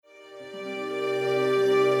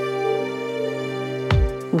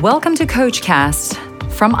Welcome to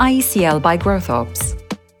CoachCast from IECL by Growth Ops.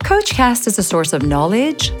 CoachCast is a source of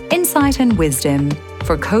knowledge, insight, and wisdom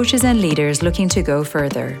for coaches and leaders looking to go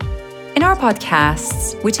further. In our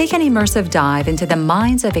podcasts, we take an immersive dive into the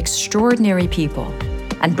minds of extraordinary people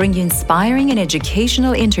and bring you inspiring and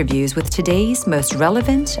educational interviews with today's most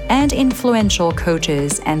relevant and influential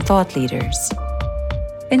coaches and thought leaders.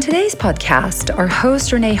 In today's podcast, our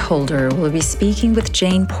host Renee Holder will be speaking with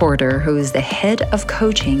Jane Porter, who is the head of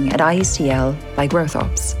coaching at IECL by Growth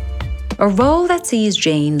Ops. A role that sees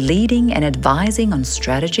Jane leading and advising on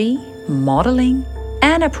strategy, modeling,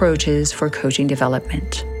 and approaches for coaching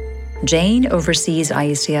development. Jane oversees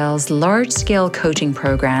IECL's large-scale coaching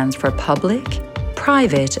programs for public,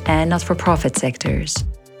 private, and not-for-profit sectors,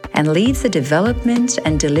 and leads the development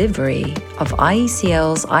and delivery of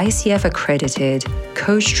IECL's ICF-accredited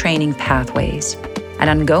coach training pathways and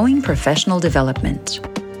ongoing professional development.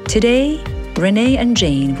 Today, Renee and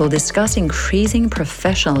Jane will discuss increasing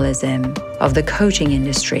professionalism of the coaching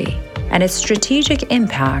industry and its strategic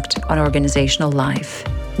impact on organizational life.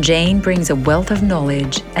 Jane brings a wealth of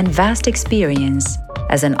knowledge and vast experience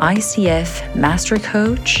as an ICF master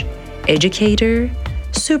coach, educator,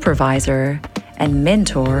 supervisor, and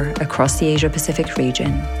mentor across the Asia-Pacific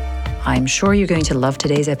region. I'm sure you're going to love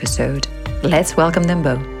today's episode. Let's welcome them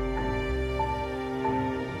both.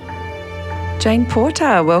 Jane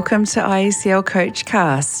Porter, welcome to IECL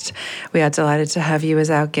CoachCast. We are delighted to have you as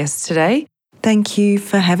our guest today. Thank you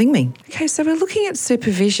for having me. Okay, so we're looking at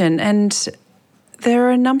supervision, and there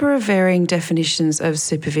are a number of varying definitions of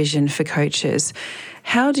supervision for coaches.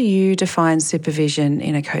 How do you define supervision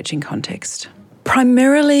in a coaching context?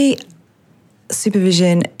 Primarily,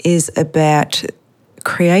 supervision is about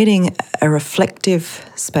creating a reflective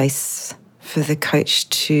space for the coach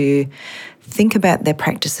to think about their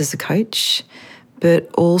practice as a coach, but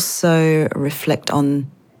also reflect on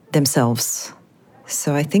themselves.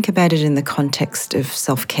 So I think about it in the context of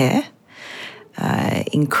self-care,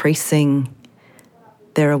 increasing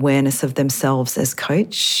their awareness of themselves as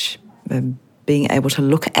coach, being able to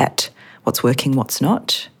look at what's working, what's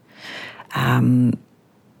not,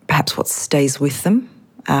 perhaps what stays with them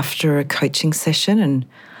after a coaching session and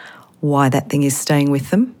why that thing is staying with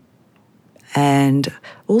them. And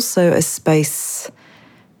also a space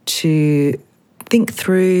to think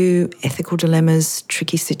through ethical dilemmas,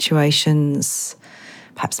 tricky situations,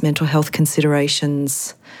 perhaps mental health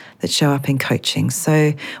considerations that show up in coaching.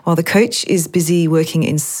 So while the coach is busy working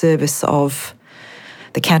in service of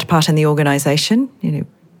the counterpart in the organisation,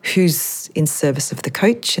 who's in service of the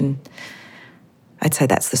coach, and I'd say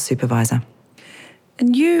that's the supervisor.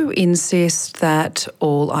 And you insist that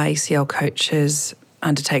all IECL coaches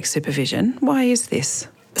undertake supervision. Why is this?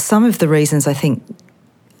 Some of the reasons, I think,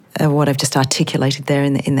 are what I've just articulated there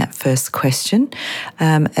in that first question.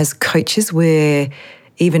 As coaches,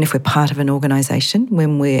 even if we're part of an organisation,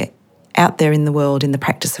 when we're out there in the world in the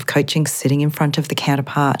practice of coaching, sitting in front of the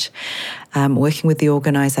counterpart, working with the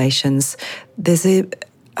organisations, there's a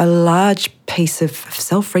large piece of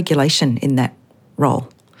self-regulation in that role,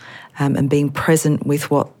 and being present with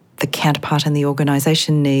what the counterpart and the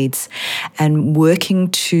organisation needs, and working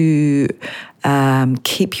to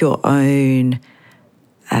keep your own,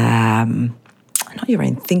 not your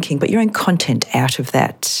own thinking, but your own content out of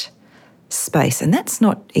that space. And that's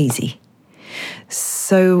not easy.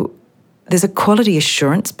 So there's a quality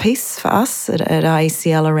assurance piece for us at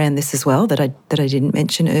IECL around this as well that I didn't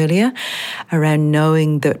mention earlier, around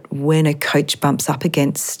knowing that when a coach bumps up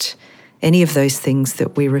against any of those things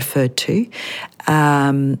that we referred to,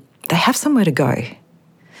 they have somewhere to go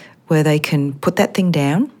where they can put that thing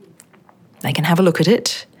down, they can have a look at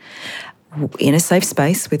it in a safe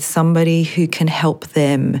space with somebody who can help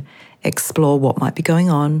them explore what might be going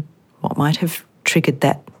on, what might have triggered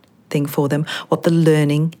that thing for them, what the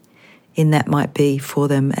learning in that might be for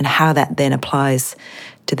them, and how that then applies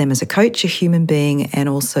to them as a coach, a human being, and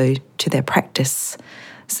also to their practice,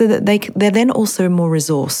 so that they're then also more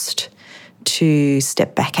resourced to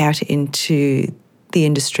step back out into the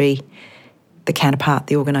industry, the counterpart,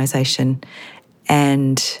 the organisation,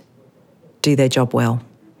 and do their job well.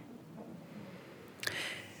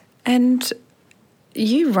 And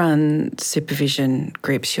you run supervision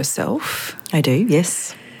groups yourself. I do,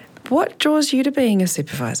 yes. What draws you to being a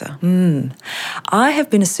supervisor? I have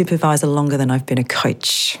been a supervisor longer than I've been a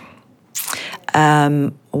coach.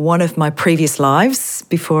 One of my previous lives,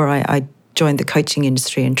 before I joined the coaching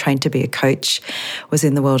industry and trained to be a coach, was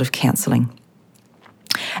in the world of counselling.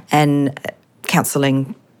 And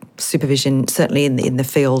counselling, supervision, certainly in the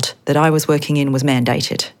field that I was working in, was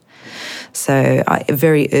mandated. So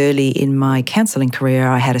very early in my counselling career,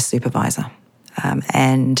 I had a supervisor.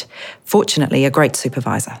 and fortunately a great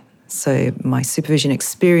supervisor. So my supervision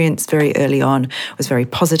experience very early on was very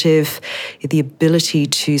positive. The ability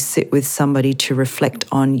to sit with somebody to reflect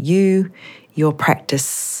on you, your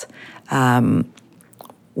practice,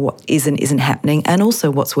 what is and isn't happening, and also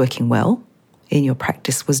what's working well in your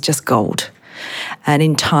practice was just gold. And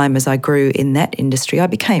in time, as I grew in that industry, I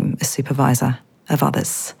became a supervisor of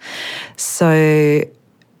others. So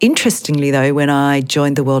interestingly, though, when I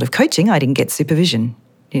joined the world of coaching, I didn't get supervision.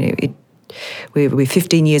 We're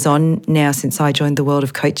 15 years on now since I joined the world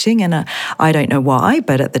of coaching, and I don't know why,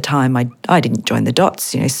 but at the time I didn't join the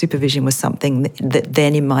dots. Supervision was something that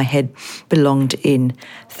then in my head belonged in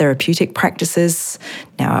therapeutic practices.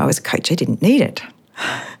 Now I was a coach, I didn't need it.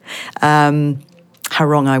 How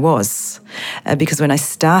wrong I was. Because when I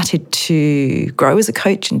started to grow as a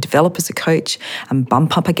coach and develop as a coach and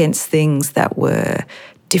bump up against things that were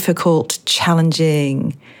difficult,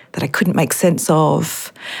 challenging, that I couldn't make sense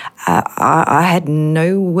of, I had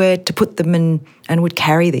nowhere to put them and would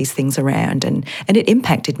carry these things around. And it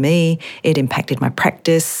impacted me, it impacted my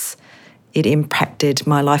practice, it impacted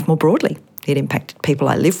my life more broadly. It impacted people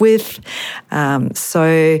I live with.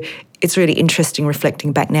 So it's really interesting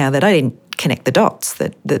reflecting back now that I didn't connect the dots,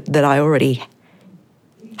 that I already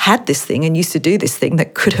had this thing and used to do this thing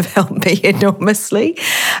that could have helped me enormously.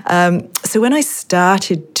 So when I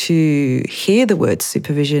started to hear the word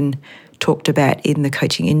supervision talked about in the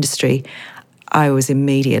coaching industry, I was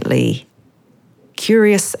immediately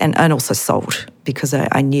curious and also sold, because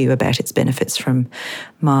I knew about its benefits from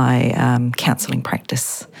my counselling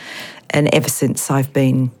practice. And ever since, I've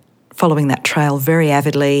been following that trail very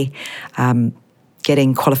avidly,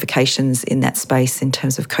 getting qualifications in that space in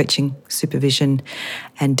terms of coaching supervision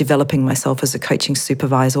and developing myself as a coaching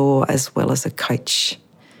supervisor as well as a coach.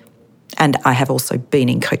 And I have also been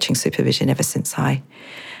in coaching supervision ever since I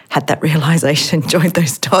had that realisation, joined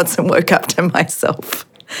those dots and woke up to myself.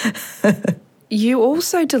 You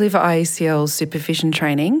also deliver IECL supervision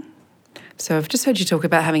training. So I've just heard you talk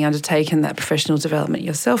about having undertaken that professional development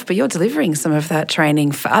yourself, but you're delivering some of that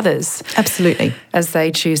training for others. Absolutely. As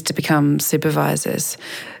they choose to become supervisors.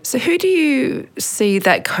 So who do you see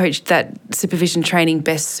that supervision training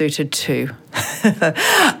best suited to?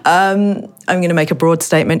 I'm going to make a broad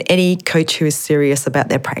statement. Any coach who is serious about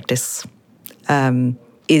their practice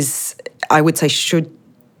I would say, should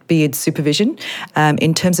be in supervision.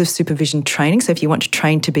 In terms of supervision training, so if you want to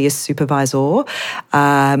train to be a supervisor,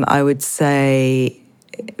 I would say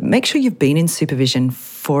make sure you've been in supervision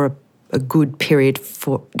for a good period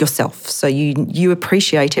for yourself, so you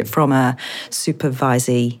appreciate it from a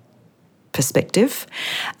supervisee perspective.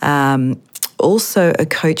 Also, a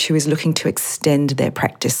coach who is looking to extend their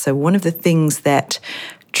practice. So one of the things that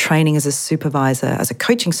training as a supervisor, as a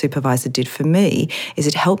coaching supervisor did for me is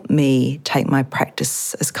it helped me take my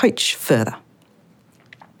practice as coach further.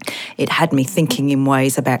 It had me thinking in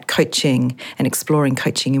ways about coaching and exploring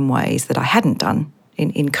coaching in ways that I hadn't done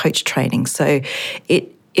in coach training. So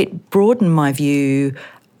it broadened my view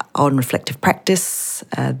on reflective practice,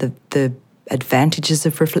 the advantages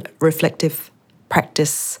of reflective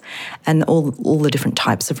practice, and all the different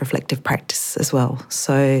types of reflective practice as well.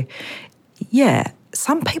 So, yeah,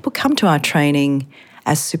 some people come to our training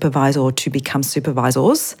as supervisor to become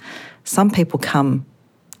supervisors. Some people come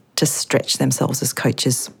to stretch themselves as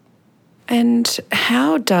coaches. And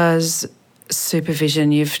how does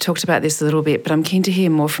supervision, you've talked about this a little bit, but I'm keen to hear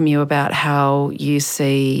more from you about how you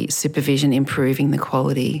see supervision improving the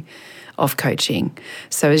quality of coaching.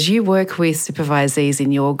 So as you work with supervisees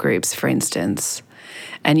in your groups, for instance,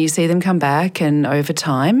 and you see them come back and over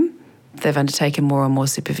time they've undertaken more and more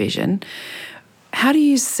supervision, how do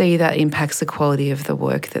you see that impacts the quality of the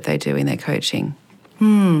work that they do in their coaching?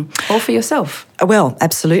 Or for yourself? Well,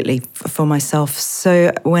 absolutely, for myself.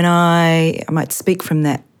 So when I might speak from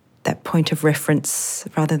that point of reference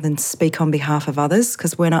rather than speak on behalf of others,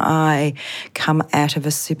 because when I come out of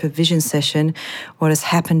a supervision session, what has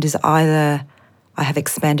happened is either I have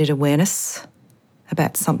expanded awareness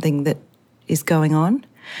about something that is going on,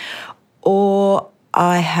 or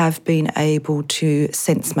I have been able to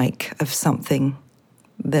sense make of something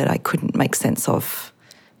that I couldn't make sense of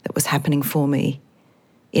that was happening for me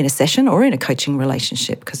in a session or in a coaching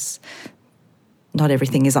relationship, because not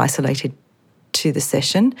everything is isolated to the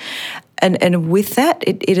session. And with that,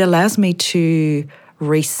 it allows me to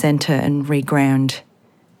recenter and reground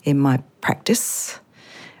in my practice,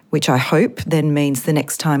 which I hope then means the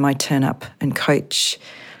next time I turn up and coach,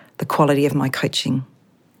 the quality of my coaching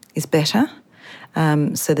is better.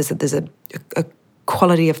 So there's a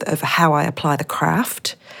quality of how I apply the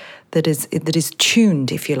craft that is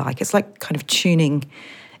tuned, if you like. It's like kind of tuning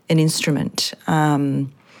an instrument.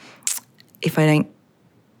 If I don't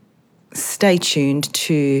stay tuned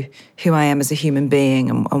to who I am as a human being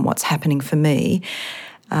and what's happening for me,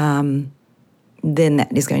 then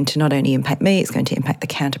that is going to not only impact me, it's going to impact the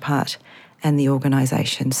counterpart and the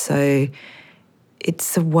organisation. So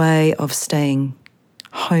it's a way of staying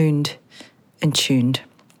honed and tuned.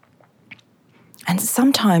 And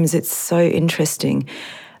sometimes it's so interesting.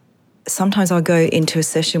 Sometimes I'll go into a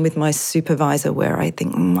session with my supervisor where I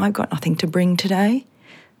think, I've got nothing to bring today.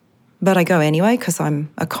 But I go anyway because I'm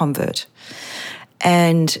a convert.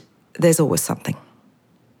 And there's always something.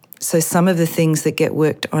 So some of the things that get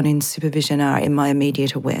worked on in supervision are in my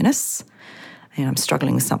immediate awareness. And I'm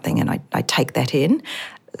struggling with something and I take that in.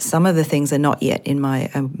 Some of the things are not yet in my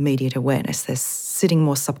immediate awareness. They're sitting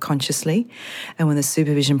more subconsciously. And when the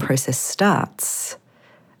supervision process starts,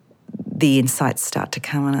 the insights start to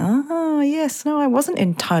come on. Oh, yes, no, I wasn't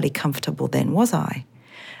entirely comfortable then, was I?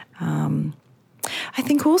 I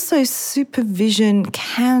think also supervision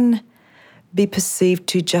can be perceived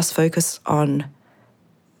to just focus on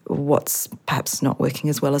what's perhaps not working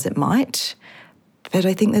as well as it might. But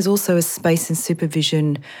I think there's also a space in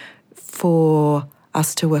supervision for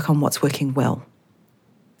us to work on what's working well.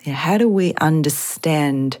 How do we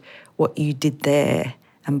understand what you did there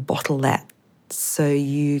and bottle that so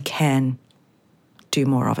you can do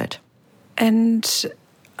more of it? And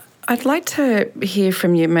I'd like to hear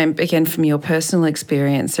from you, again, from your personal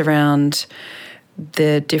experience around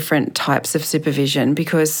the different types of supervision,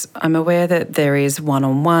 because I'm aware that there is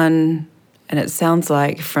one-on-one, and it sounds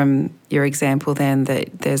like from your example then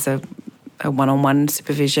that there's a one-on-one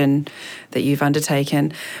supervision that you've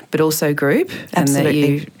undertaken, but also group.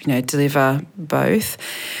 Absolutely. And that you deliver both.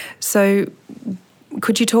 So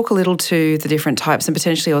could you talk a little to the different types and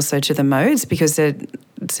potentially also to the modes, because the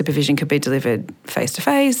supervision could be delivered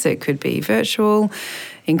face-to-face, it could be virtual,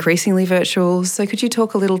 increasingly virtual. So could you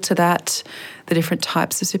talk a little to that, the different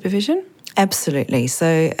types of supervision? Absolutely.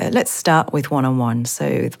 So let's start with one-on-one.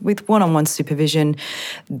 So with one-on-one supervision,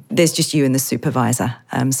 there's just you and the supervisor.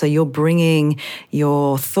 So you're bringing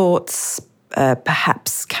your thoughts,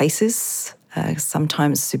 perhaps cases.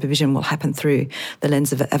 Sometimes supervision will happen through the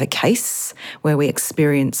lens of a case where we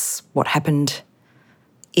experience what happened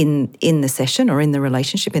in the session or in the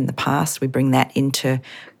relationship in the past. We bring that into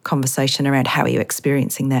conversation around how are you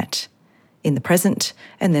experiencing that in the present,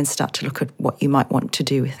 and then start to look at what you might want to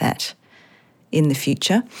do with that in the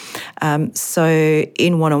future. So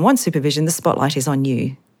in one-on-one supervision, the spotlight is on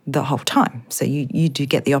you the whole time. So you do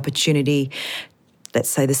get the opportunity, let's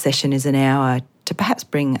say the session is an hour, to perhaps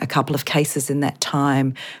bring a couple of cases in that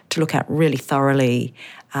time to look at really thoroughly.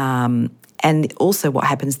 And also what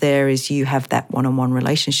happens there is you have that one-on-one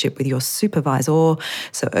relationship with your supervisor.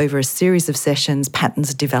 So over a series of sessions,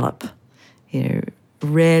 patterns develop.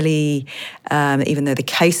 Rarely, even though the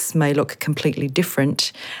case may look completely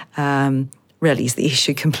different, rarely is the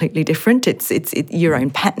issue completely different. It's your own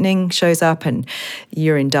patterning shows up, and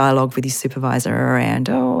you're in dialogue with your supervisor around,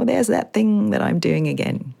 there's that thing that I'm doing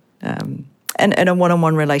again. And a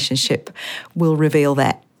one-on-one relationship will reveal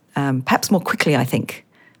that perhaps more quickly, I think,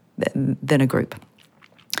 than a group.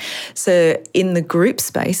 So in the group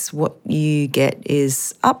space, what you get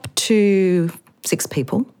is up to 6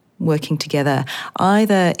 people working together,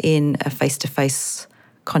 either in a face-to-face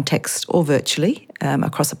context or virtually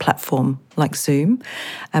across a platform like Zoom.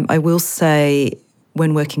 I will say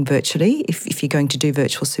when working virtually, if you're going to do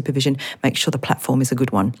virtual supervision, make sure the platform is a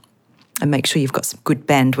good one and make sure you've got some good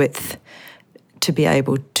bandwidth to be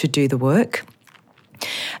able to do the work.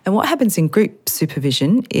 And what happens in group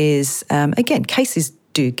supervision is, again, cases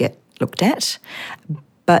do get looked at,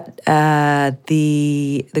 but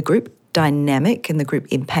the group dynamic and the group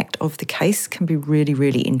impact of the case can be really,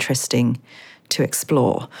 really interesting to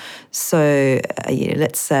explore. So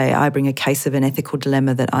let's say I bring a case of an ethical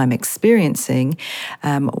dilemma that I'm experiencing.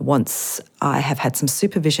 Once I have had some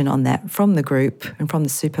supervision on that from the group and from the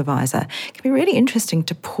supervisor, it can be really interesting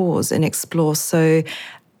to pause and explore. So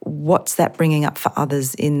what's that bringing up for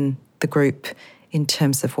others in the group in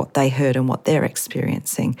terms of what they heard and what they're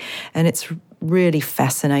experiencing? And it's really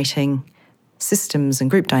fascinating systems and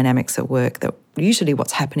group dynamics at work that usually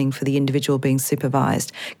what's happening for the individual being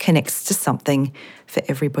supervised connects to something for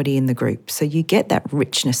everybody in the group. So you get that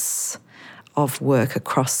richness of work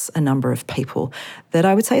across a number of people that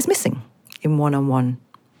I would say is missing in one-on-one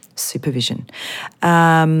supervision.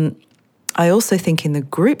 I also think in the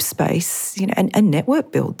group space, a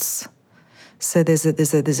network builds. So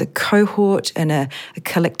there's a cohort and a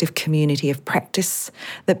collective community of practice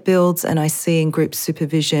that builds. And I see in group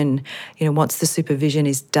supervision, once the supervision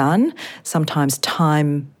is done, sometimes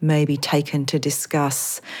time may be taken to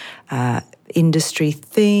discuss industry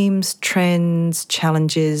themes, trends,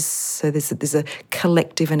 challenges. So there's a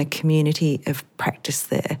collective and a community of practice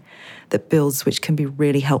there that builds, which can be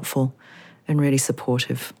really helpful and really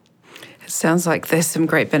supportive. It sounds like there's some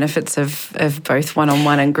great benefits of both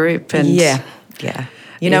one-on-one and group. And yeah.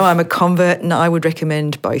 I'm a convert and I would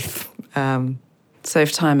recommend both.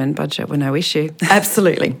 Save time and budget were no issue.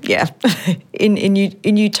 Absolutely, yeah. In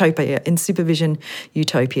utopia, in supervision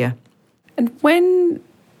utopia. And when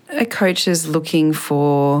a coach is looking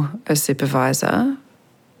for a supervisor,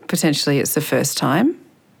 potentially it's the first time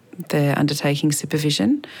they're undertaking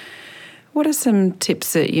supervision, what are some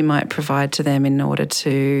tips that you might provide to them in order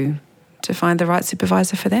to find the right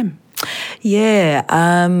supervisor for them? Yeah,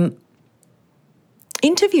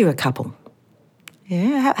 interview a couple.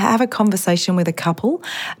 Yeah, have a conversation with a couple.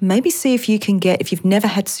 Maybe see if you can get, if you've never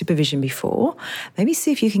had supervision before, maybe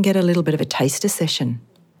see if you can get a little bit of a taster session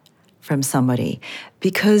from somebody,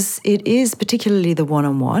 because it is, particularly the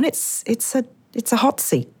one-on-one, it's a hot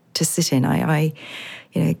seat to sit in. I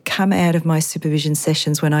come out of my supervision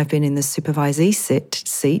sessions when I've been in the supervisee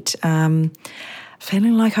seat,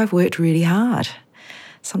 feeling like I've worked really hard.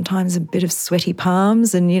 Sometimes a bit of sweaty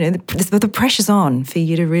palms, and the pressure's on for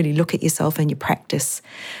you to really look at yourself and your practice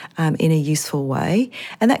in a useful way,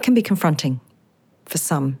 and that can be confronting for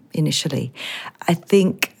some initially. I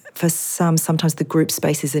think for some, sometimes the group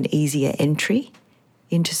space is an easier entry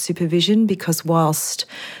into supervision, because whilst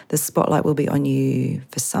the spotlight will be on you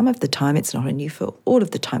for some of the time, it's not on you for all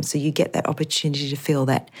of the time. So you get that opportunity to feel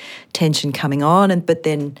that tension coming on, but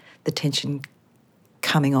then the tension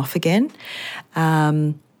coming off again.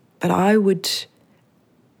 But I would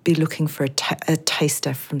be looking for a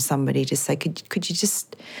taster from somebody to say, could you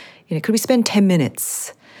just, could we spend 10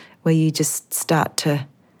 minutes where you just start to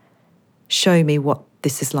show me what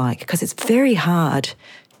this is like? Because it's very hard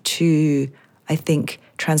to, I think,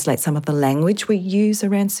 translate some of the language we use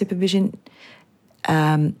around supervision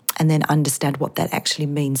and then understand what that actually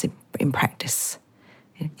means in practice.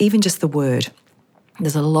 Even just the word.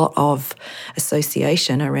 There's a lot of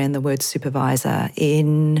association around the word supervisor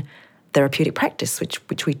in therapeutic practice,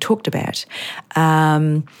 which we talked about.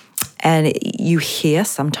 And you hear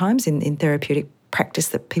sometimes in therapeutic practice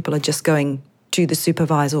that people are just going to the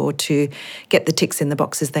supervisor or to get the ticks in the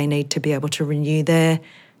boxes they need to be able to renew their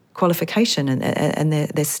qualification and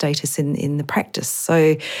their status in the practice.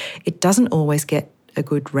 So it doesn't always get a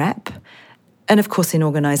good rap. And of course, in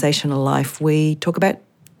organisational life, we talk about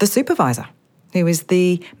the supervisor, who is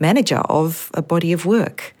the manager of a body of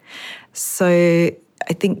work. So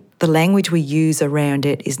I think the language we use around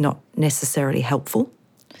it is not necessarily helpful.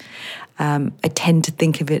 I tend to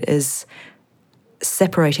think of it as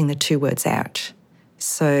separating the two words out.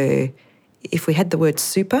 So if we had the word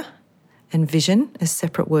super and vision as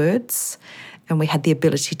separate words, and we had the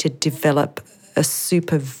ability to develop a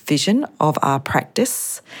supervision of our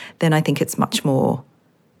practice, then I think it's much more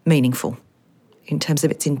meaningful in terms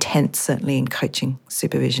of its intent, certainly in coaching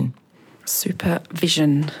supervision.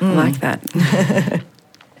 Supervision, I like that.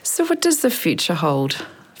 So what does the future hold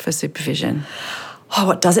for supervision? Oh,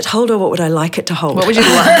 what does it hold, or what would I like it to hold? What would you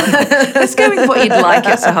like? Let's go with what you'd like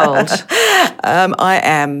it to hold. I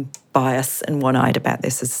am biased and one-eyed about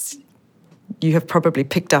this, as you have probably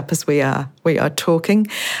picked up as we are talking.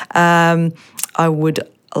 I would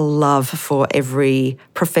love for every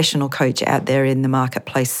professional coach out there in the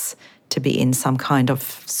marketplace to be in some kind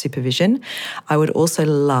of supervision. I would also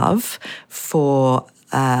love for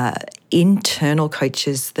internal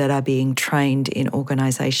coaches that are being trained in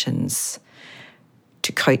organisations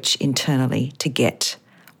to coach internally to get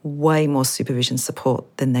way more supervision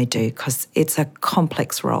support than they do, because it's a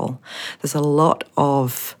complex role. There's a lot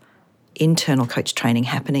of internal coach training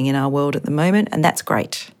happening in our world at the moment, and that's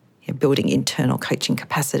great. Building internal coaching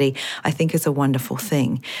capacity, I think, is a wonderful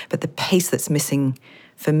thing. But the piece that's missing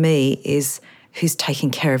for me is who's taking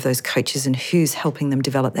care of those coaches and who's helping them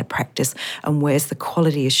develop their practice, and where's the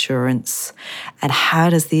quality assurance, and how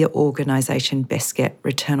does the organisation best get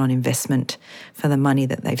return on investment for the money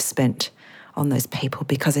that they've spent on those people.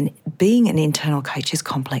 Because being an internal coach is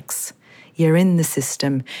complex. You're in the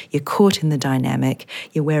system, you're caught in the dynamic,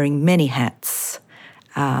 you're wearing many hats.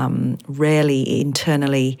 Rarely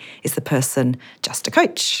internally is the person just a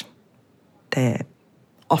coach. They're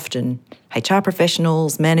often HR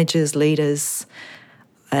professionals, managers, leaders,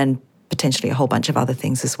 and potentially a whole bunch of other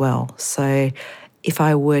things as well. So if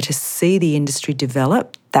I were to see the industry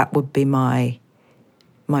develop, that would be my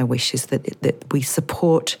my wish is that we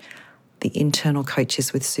support the internal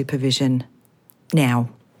coaches with supervision now.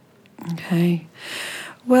 Okay.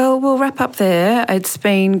 Well, we'll wrap up there. It's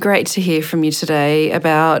been great to hear from you today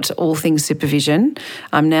about all things supervision.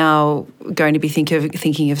 I'm now going to be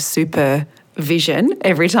thinking of supervision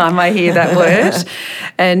every time I hear that word.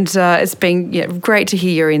 And it's been great to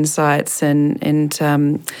hear your insights and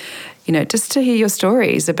just to hear your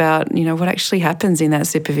stories about, what actually happens in that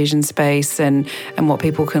supervision space and what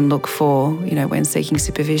people can look for, when seeking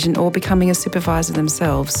supervision or becoming a supervisor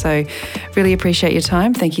themselves. So really appreciate your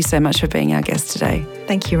time. Thank you so much for being our guest today.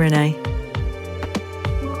 Thank you, Renee.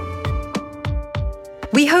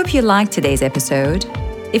 We hope you liked today's episode.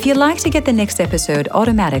 If you'd like to get the next episode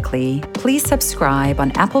automatically, please subscribe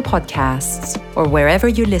on Apple Podcasts or wherever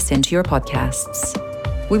you listen to your podcasts.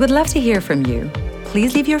 We would love to hear from you.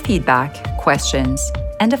 Please leave your feedback, questions,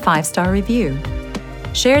 and a 5-star review.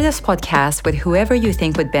 Share this podcast with whoever you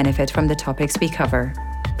think would benefit from the topics we cover.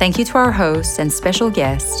 Thank you to our hosts and special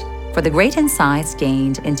guest for the great insights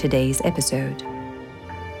gained in today's episode.